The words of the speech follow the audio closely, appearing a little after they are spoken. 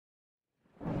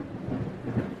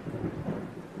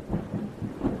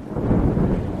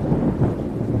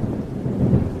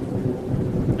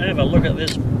have a look at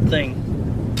this thing.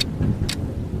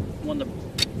 I'm on the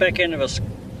back end of a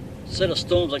set of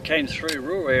storms that came through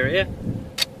rural area,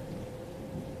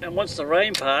 and once the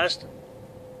rain passed,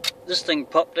 this thing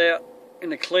popped out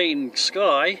in a clean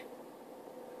sky.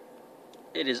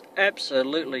 It is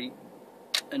absolutely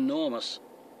enormous.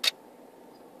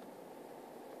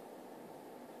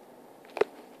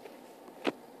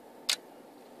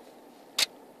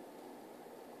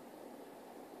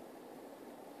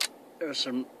 There's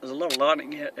a lot of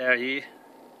lightning out here.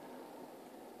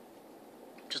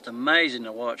 Just amazing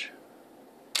to watch.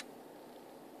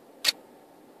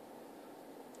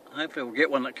 Hopefully we'll get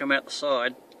one that come out the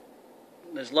side.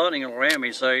 There's lightning all around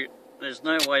me, so there's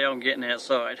no way I'm getting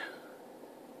outside.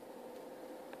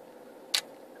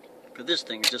 But this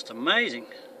thing is just amazing.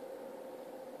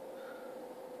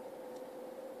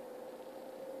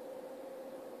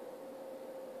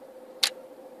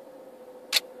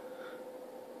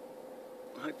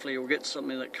 Hopefully we'll get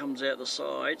something that comes out the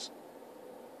sides.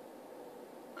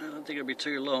 I don't think it'll be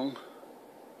too long.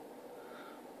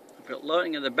 I've got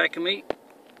lightning at the back of me,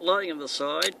 lightning at the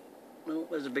side. Oh,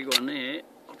 there's a big one there.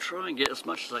 I'll try and get as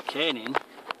much as I can in.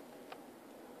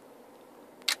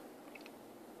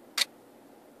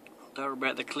 Don't worry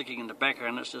about the clicking in the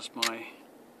background, that's just my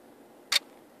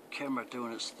camera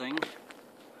doing its thing.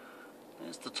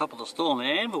 There's the top of the storm. The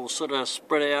anvil sort of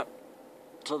spread out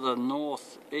to the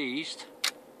northeast,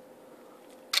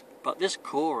 but this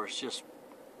core is just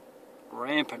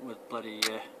rampant with bloody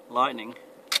lightning.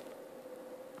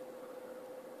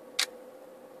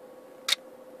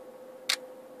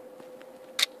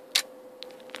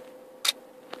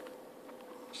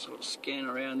 Sort of scan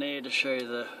around there to show you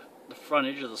the front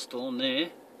edge of the storm there.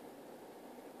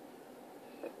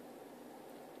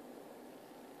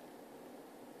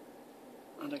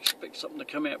 I'd expect something to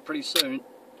come out pretty soon.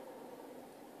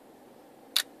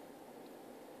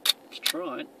 Let's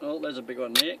try it. Oh, there's a big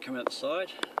one there, come out the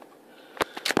side.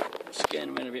 Scan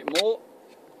them in a bit more.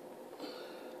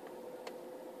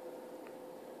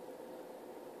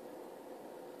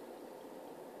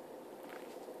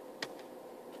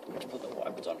 Put the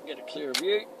wipers on and get a clearer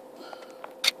view.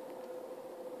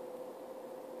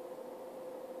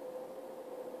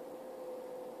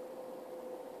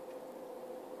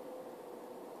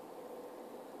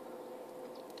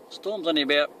 Storm's only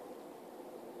about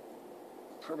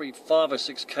probably 5 or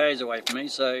 6 k's away from me,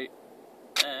 so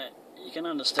you can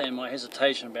understand my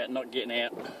hesitation about not getting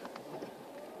out.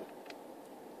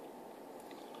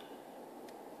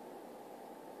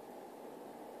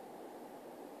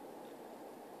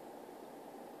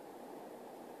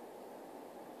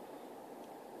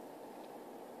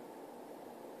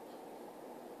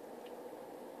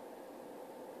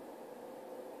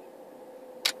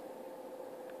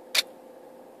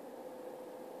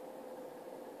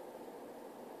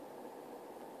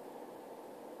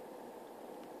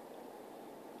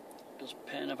 Just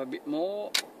pan up a bit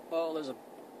more. Oh,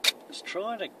 it's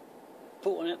trying to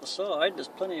put one out the side. There's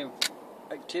plenty of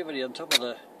activity on top of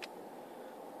the...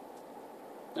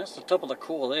 That's the top of the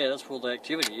core there, that's where the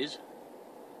activity is.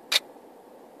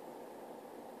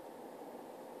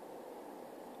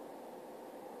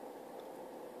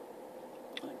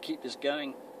 I'll keep this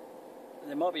going.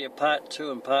 There might be a part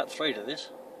 2 and part 3 to this.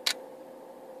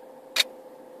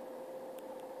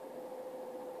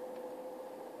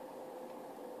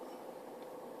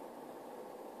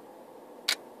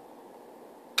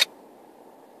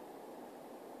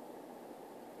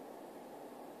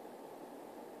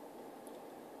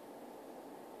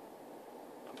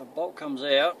 If a bolt comes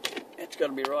out, it's got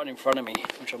to be right in front of me,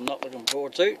 which I'm not looking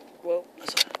forward to. Well,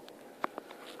 that's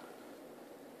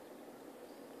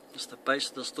the base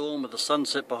of the storm with the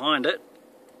sunset behind it.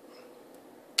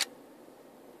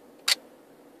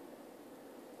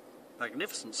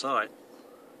 Magnificent sight.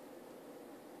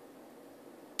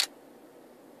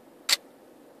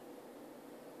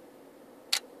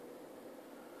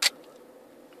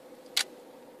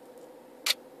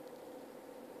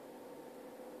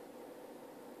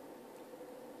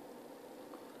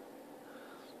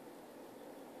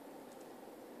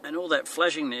 And all that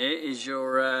flashing there is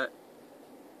your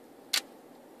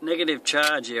negative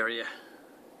charge area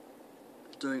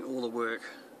doing all the work.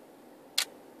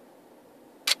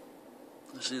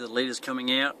 You see the leaders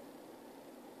coming out.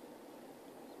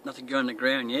 Nothing going to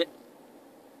ground yet.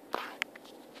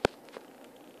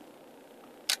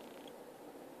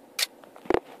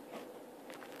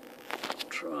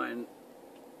 Try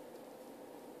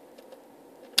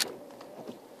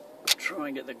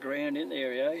and get the ground in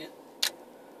there, yeah.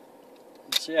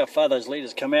 See how far those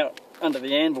leaders come out under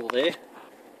the anvil there.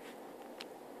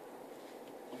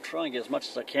 I'll try and get as much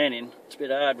as I can in. It's a bit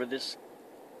hard with this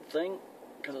thing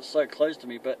because it's so close to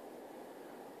me, but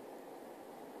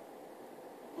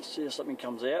let's see if something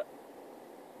comes out.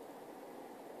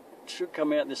 It should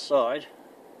come out this side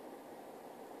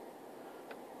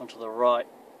onto the right,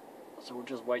 so we'll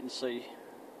just wait and see.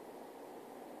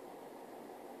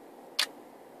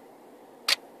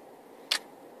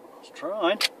 I was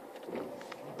trying.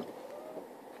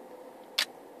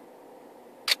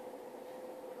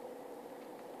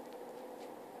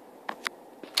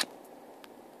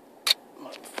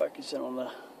 Might focus in on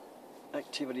the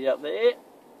activity up there.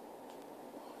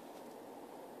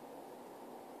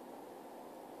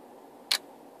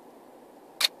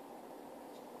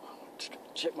 Just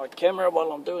check my camera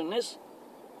while I'm doing this.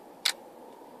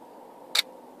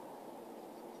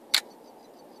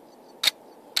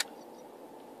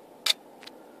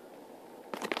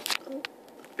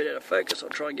 Bit out of focus, I'll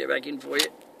try and get back in for you.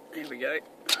 Here we go.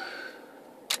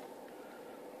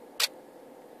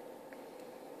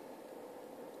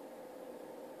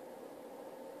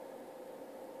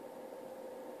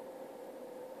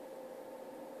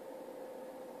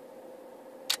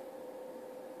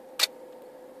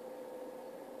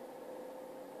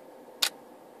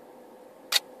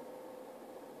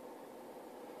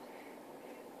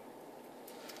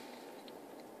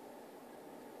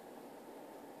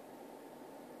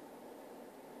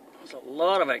 There's a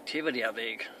lot of activity up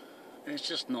there. It's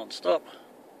just non-stop.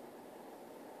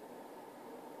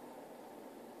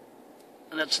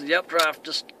 And that's the updraft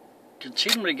just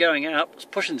continually going up. It's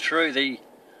pushing through the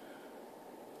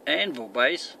anvil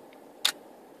base.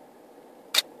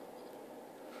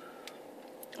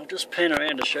 I'll just pan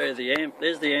around to show you the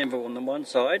there's the anvil on the one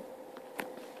side,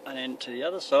 and then to the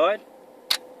other side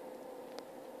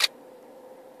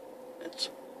it's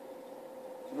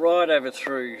right over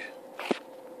through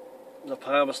the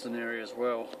Palmerston area as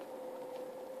well.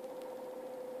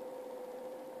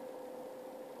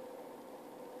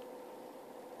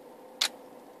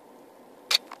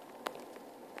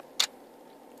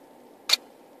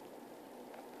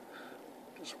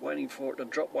 Just waiting for it to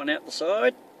drop one out the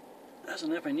side.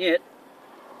 Hasn't happened yet.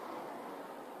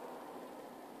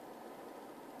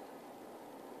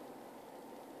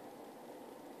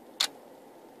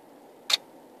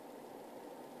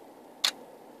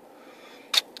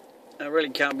 I really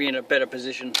can't be in a better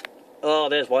position. Oh,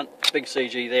 there's one. Big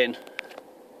CG then.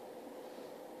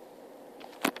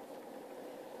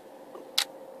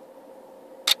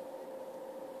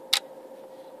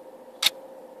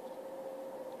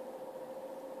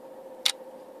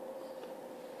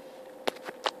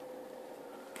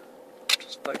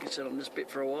 Just focus in on this bit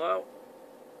for a while.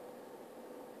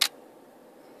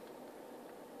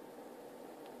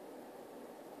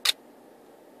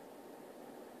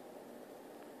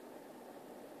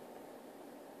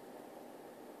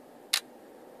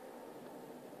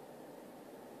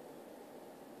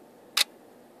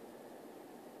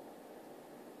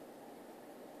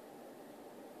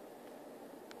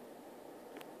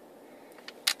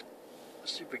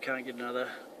 See if we can't get another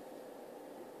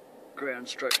ground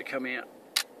stroke to come out.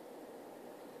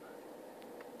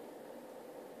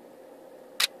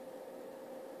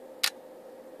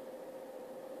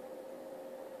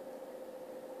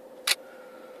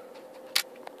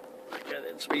 Okay,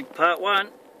 that's be part one.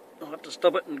 I'll have to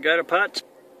stop it and go to parts.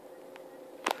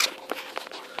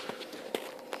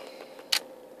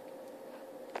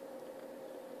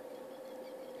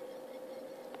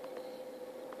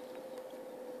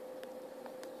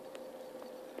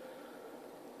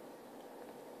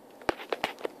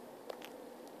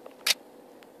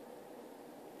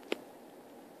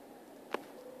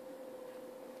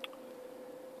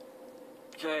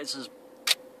 Okay, this is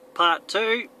part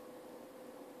two.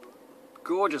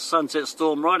 Gorgeous sunset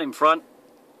storm right in front.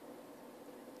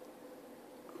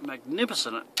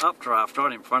 Magnificent updraft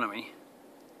right in front of me.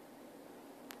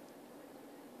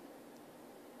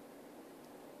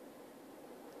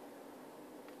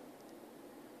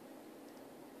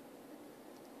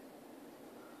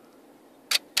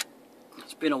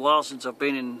 It's been a while since I've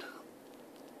been in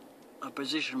a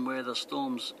position where the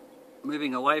storm's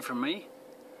moving away from me.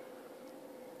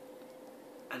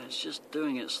 And it's just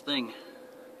doing its thing.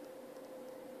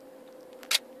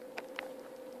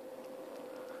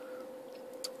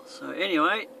 So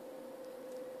anyway,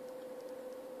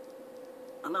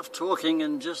 enough talking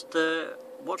and just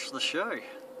watch the show.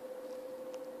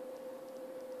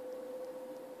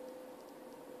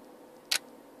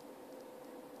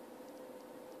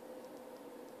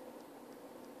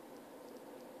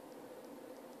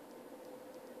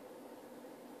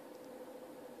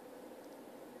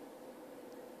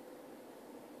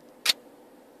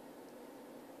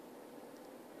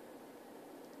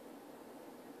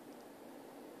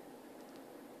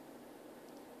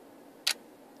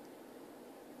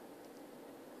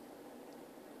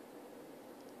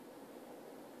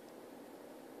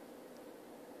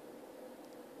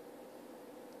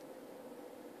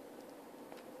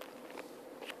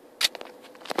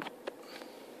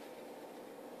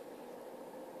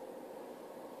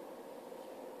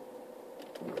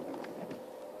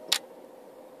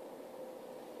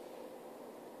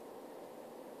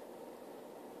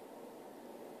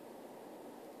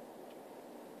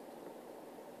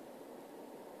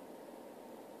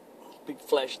 Big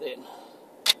flash then.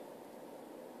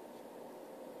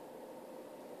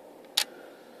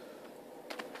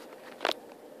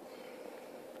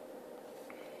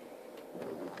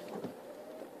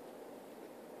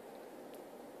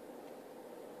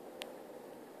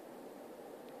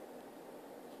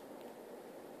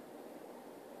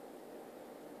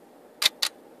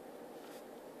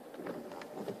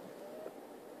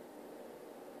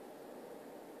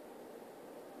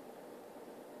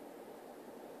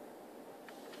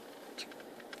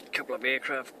 A couple of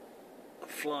aircraft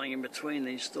flying in between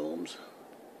these storms.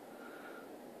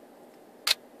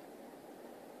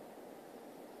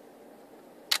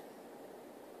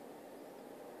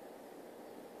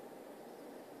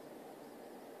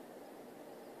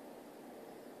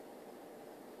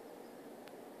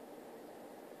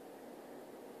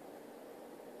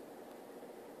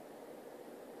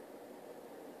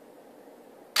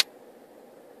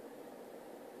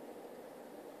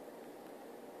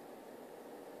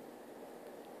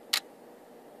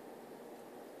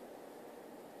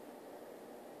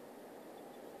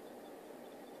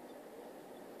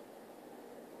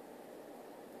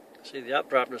 See the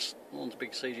updraft is, well, it's a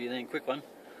big CG then, quick one.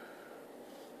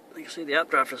 You can see the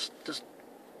updraft is just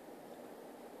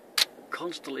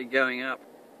constantly going up,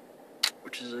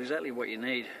 which is exactly what you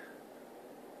need.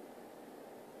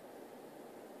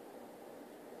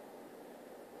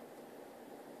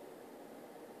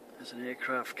 There's an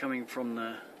aircraft coming from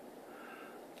the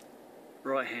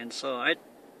right hand side,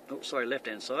 oh sorry, left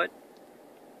hand side.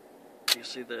 You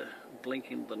see the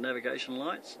blinking, the navigation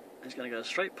lights. It's going to go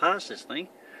straight past this thing.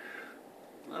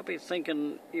 I'll be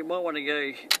thinking you might want to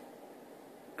go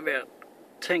about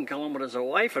 10 kilometres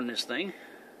away from this thing.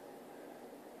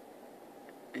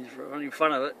 He's right in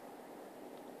front of it.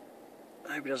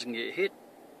 I hope he doesn't get hit.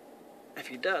 If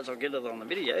he does, I'll get it on the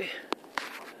video.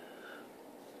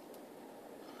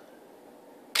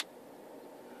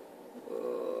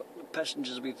 The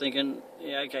passengers will be thinking,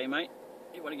 yeah, okay mate,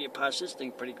 you want to get past this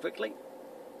thing pretty quickly.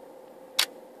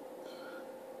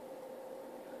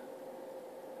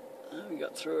 We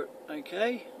got through it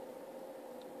okay.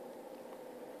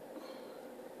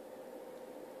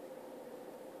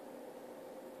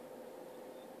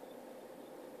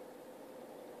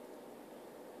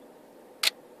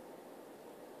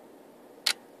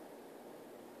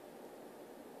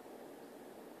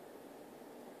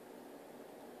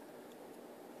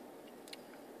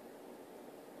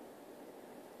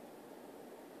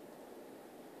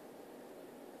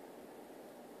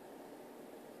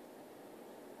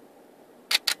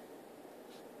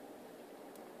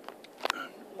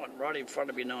 One right in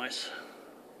front of me, nice.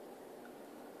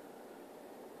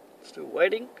 Still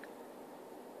waiting.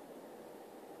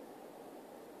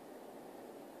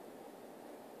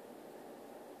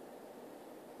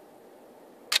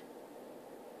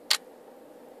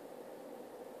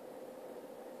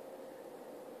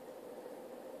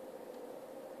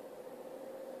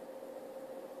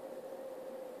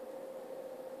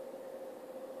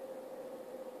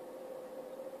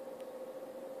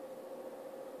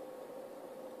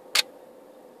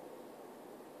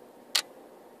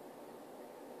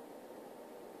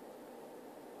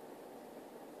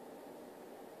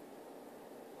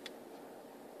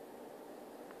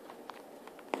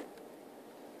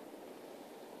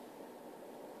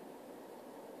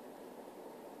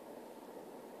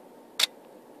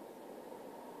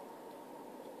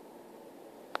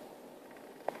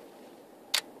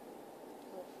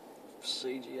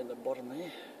 CG in the bottom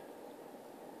there.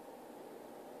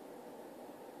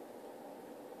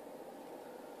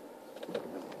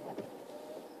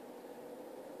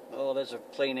 Oh, there's a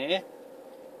clean air.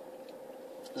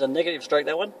 There's a negative stroke,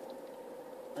 that one.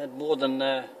 Had more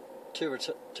than two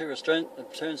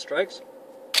return strokes.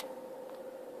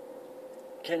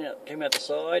 Came out the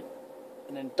side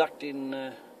and then ducked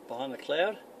in behind the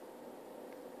cloud.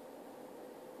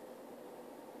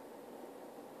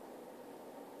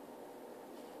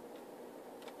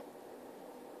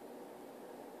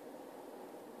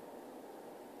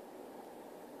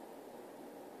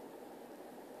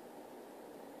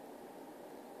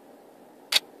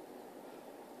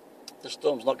 The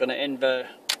storm's not going to end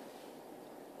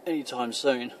anytime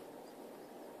soon.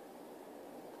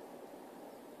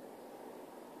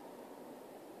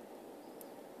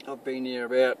 I've been here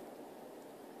about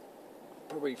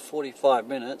probably 45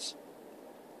 minutes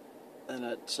and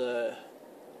it's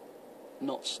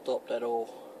not stopped at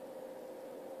all.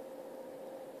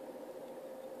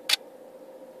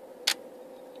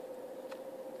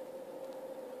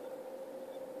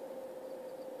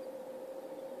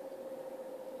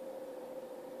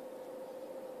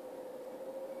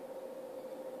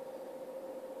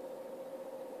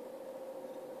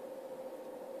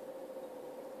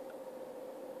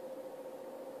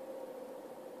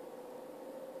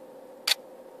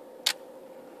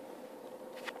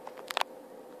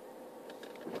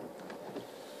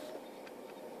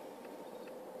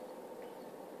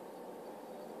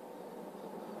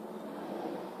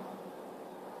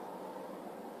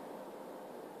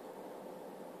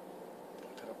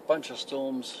 bunch of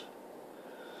storms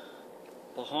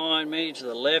behind me, to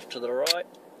the left, to the right,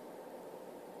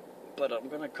 but I'm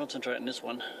going to concentrate on this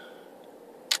one.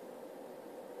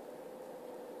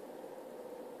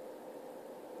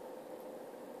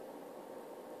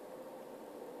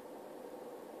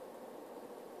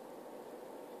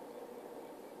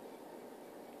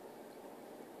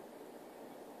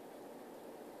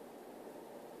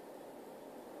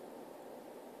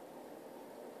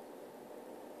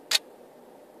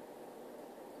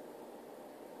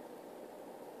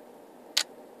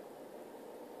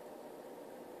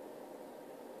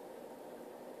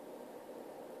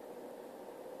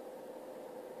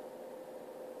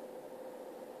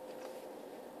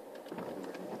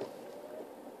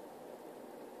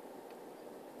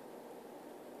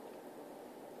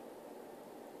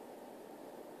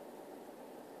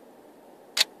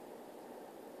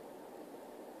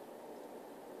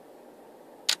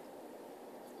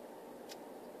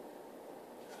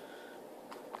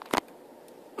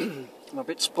 I'm a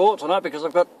bit sport tonight because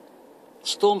I've got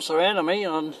storms surrounding me,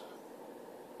 and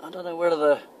I don't know whether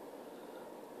to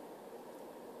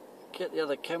get the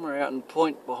other camera out and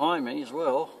point behind me as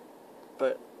well,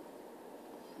 but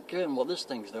given what this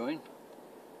thing's doing,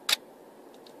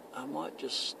 I might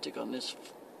just stick on this.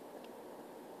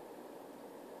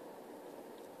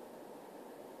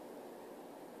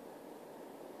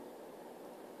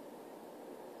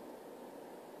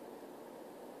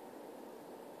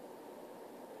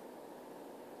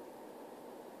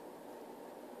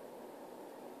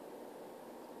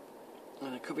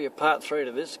 And it could be a part 3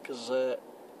 to this, because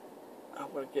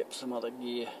I've got to get some other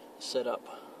gear set up.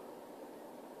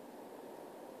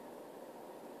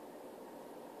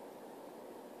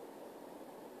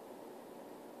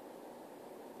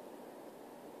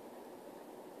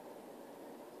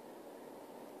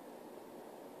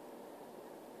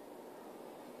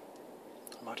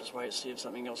 I might just wait to see if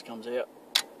something else comes out.